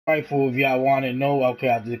rifle if y'all want to know. Okay,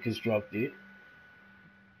 I deconstruct it.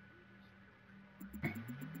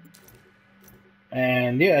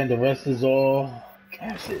 And yeah, and the rest is all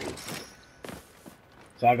caches.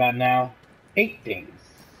 So I got now 8 things.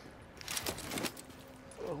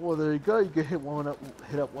 Well, there you go. You can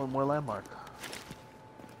hit up one more landmark.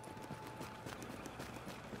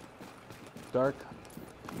 Dark.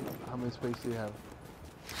 How many space do you have?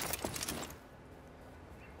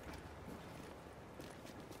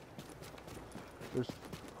 There's.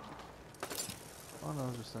 Oh no,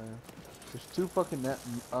 I'm just saying. There's 2 fucking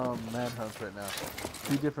manhunts right now.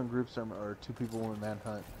 2 different groups or 2 people in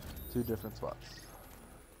manhunt. 2 different spots.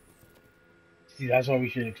 See, that's why we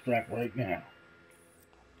should extract right now.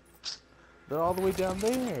 They're all the way down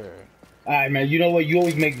there. Alright, man. You know what? You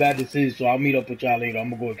always make bad decisions, so I'll meet up with y'all later. I'm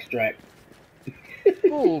gonna go extract.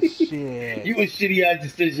 Bullshit. You a shitty ass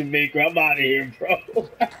decision maker. I'm out of here, bro.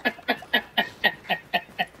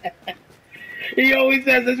 He always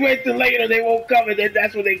says, let's wait till later. They won't come, and then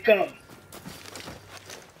that's when they come.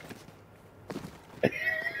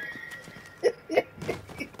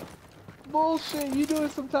 Bullshit. You do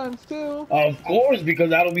it sometimes too. Of course,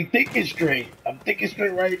 because I don't be thinking straight. I'm thinking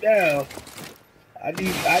straight right now.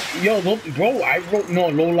 Bro, I wrote, no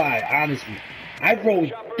lie, honestly. I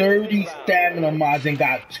wrote 30 stamina mods and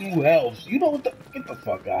got 2 healths. You know what get the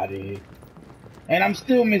fuck out of here. And I'm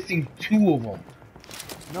still missing 2 of them.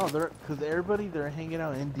 No, because they're hanging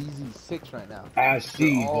out in DZ6 right now. I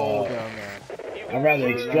see, all but down there. I'd rather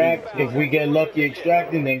extract, if we get lucky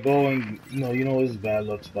extracting, than go and, you know, it's a bad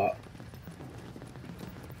luck spot.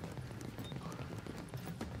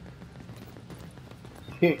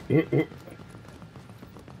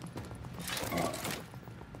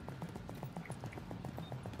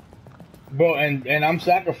 Bro, and I'm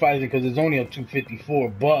sacrificing because it's only a 254,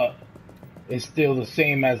 but it's still the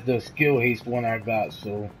same as the skill haste one I got,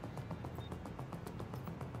 so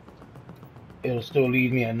it'll still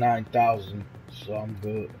leave me at 9,000, so I'm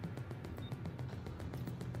good.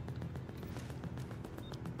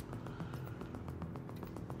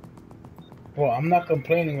 Well, I'm not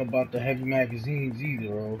complaining about the heavy magazines either,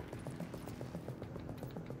 bro.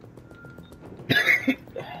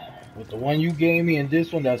 With the one you gave me and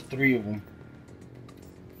this one, that's 3 of them.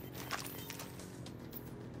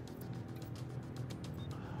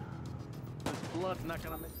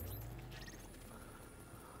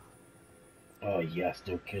 Oh yes,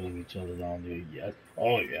 they're killing each other down there. Yes.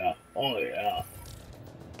 Oh yeah. Oh yeah.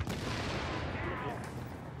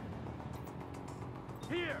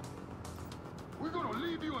 Here. We're gonna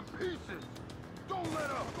leave you in pieces. Don't let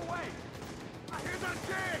up. Go away. I hear that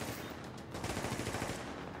kid.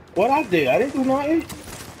 What I did? I didn't do nothing.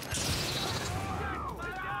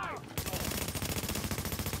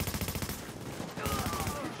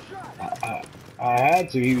 I had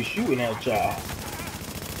to. He was shooting at y'all.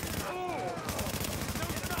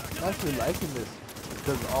 I'm actually liking this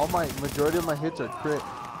because majority of my hits are crit.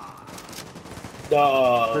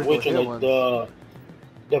 Which one?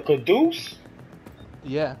 The Caduce?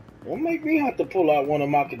 Yeah. Don't make me have to pull out one of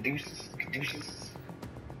my Caduces.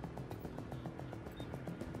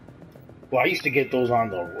 Well, I used to get those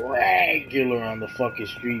on the regular on the fucking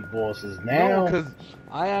street bosses. Now, no, because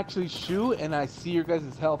I actually shoot and I see your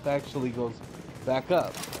guys' health actually goes back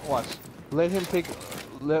up. Watch. Let him hit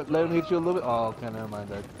you a little bit. Oh, okay, never mind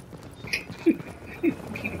that.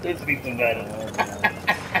 This beats the better.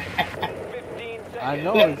 I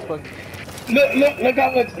know it's fucking.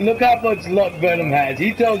 Look how much luck Venom has.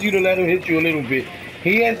 He tells you to let him hit you a little bit.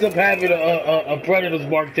 He ends up having a Predator's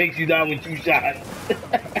mark, takes you down with 2 shots.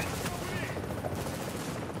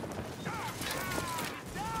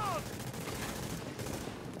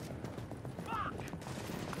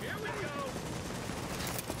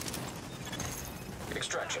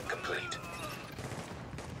 Extraction complete.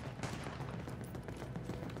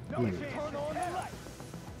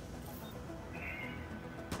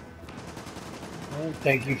 Well,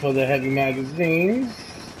 thank you for the heavy magazines.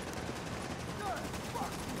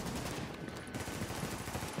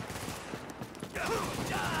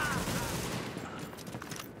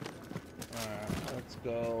 Alright, let's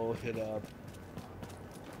go hit up.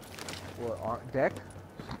 What, deck?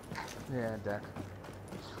 Yeah, deck.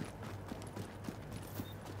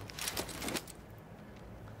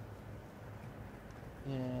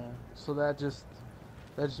 Yeah, so that just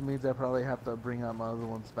means I probably have to bring out my other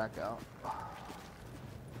ones back out.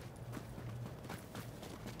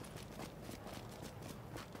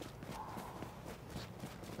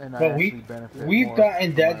 And but we've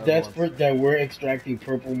gotten that desperate that we're extracting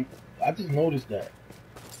purple. I just noticed that.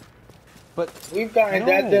 But we've gotten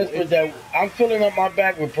that desperate that I'm filling up my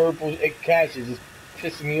back with purple caches. It's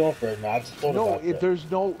pissing me off right now. I just thought No, about that. there's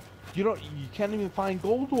no. You can't even find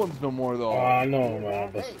gold ones no more though. Oh, I know,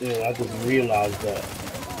 man, but still, I just realized that.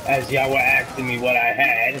 As y'all were asking me what I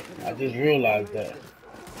had, I just realized that.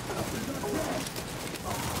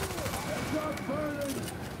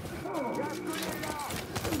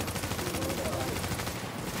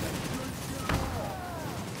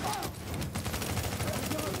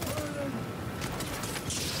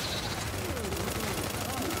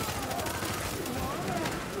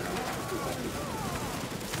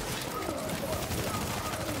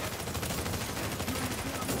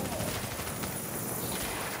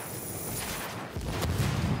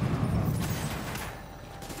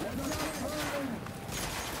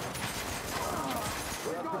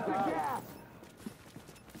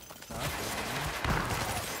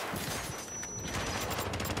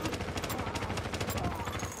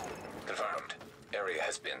 Confirmed. Area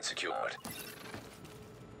has been secured.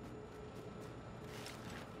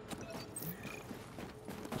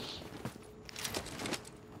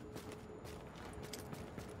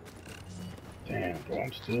 Damn, bro,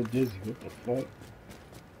 I'm still dizzy. What the fuck?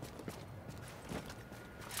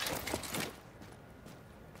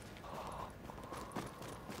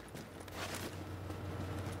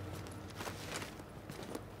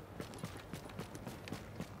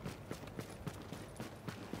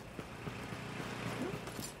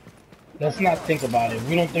 Let's not think about it. If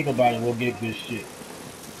we don't think about it, we'll get good shit.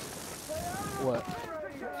 What?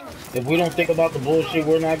 If we don't think about the bullshit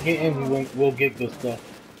we're not getting, we'll get good stuff.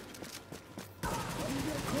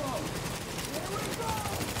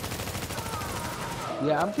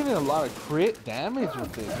 Yeah, I'm getting a lot of crit damage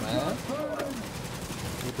with this, man.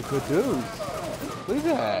 With the good dudes. Look at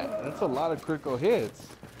that. That's a lot of critical hits.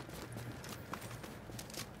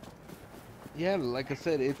 Yeah, like I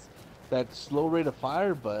said, it's that slow rate of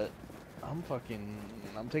fire, but I'm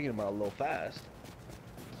taking them out a little fast.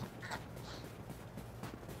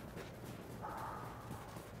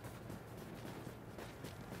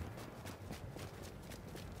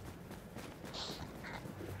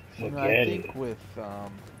 I think with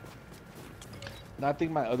I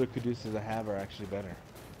think my other Caduceus I have are actually better.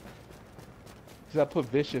 Cause I put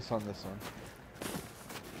Vicious on this one.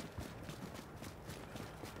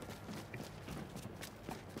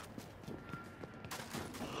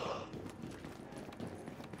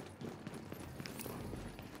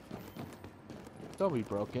 Don't be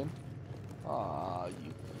broken. Aw,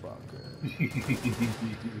 you fucker.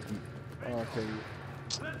 Okay.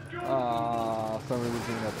 Aw, somebody was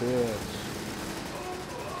being a bitch.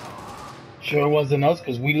 Sure wasn't us,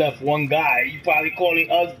 because we left one guy. You probably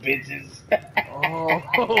calling us bitches.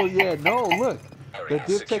 Oh, yeah, no, look. The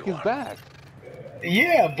DivTech is back.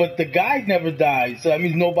 Yeah, but the guy never died, so that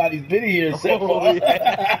means nobody's been here except for us.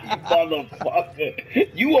 Yeah. You motherfucker.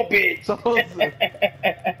 You a bitch.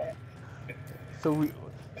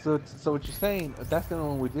 So what you're saying, that's the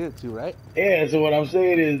one we did it to, right? Yeah, so what I'm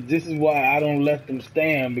saying is, this is why I don't let them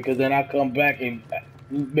stand, because then I come back and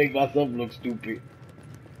make myself look stupid.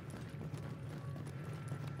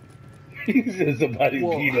 He said somebody's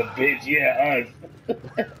being a bitch. Yeah, us.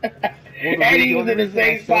 And he was in the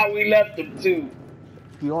same spot we left him, too.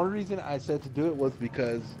 The only reason I said to do it was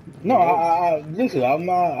because... No, listen, I'm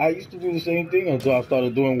not... I used to do the same thing until I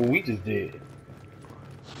started doing what we just did.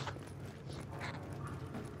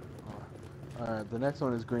 Alright, the next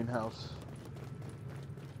one is greenhouse.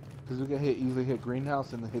 Because we can easily hit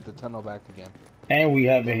greenhouse and then hit the tunnel back again. And we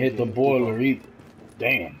haven't hit the boiler either.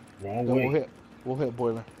 Damn, wrong way. We'll hit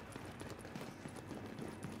boiler.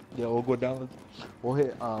 Yeah, we'll go down. We'll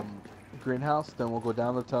hit greenhouse, then we'll go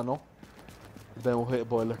down the tunnel, then we'll hit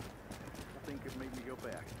boiler. I think it made me go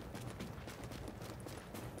back.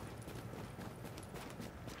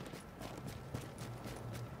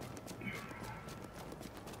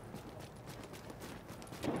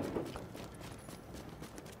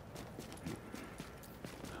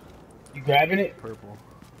 You grabbing it? Purple.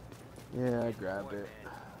 Yeah, I grabbed it.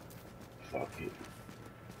 Fuck it.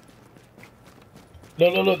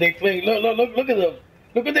 Look, they play. Look at them.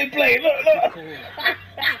 Look what they play. Look.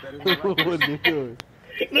 What are they doing?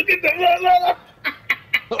 Look at them. Look.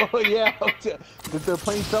 Oh yeah, they're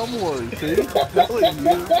playing Thumb Wars. See, I'm telling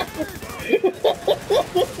you.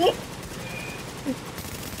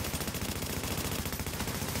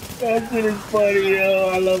 That shit is funny, yo.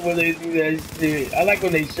 I love when they do that shit. I like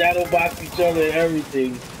when they shadow box each other and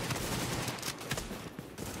everything.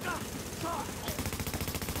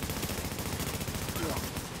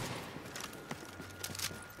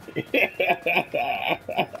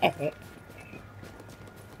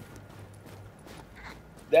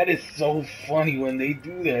 That is so funny when they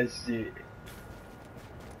do that shit.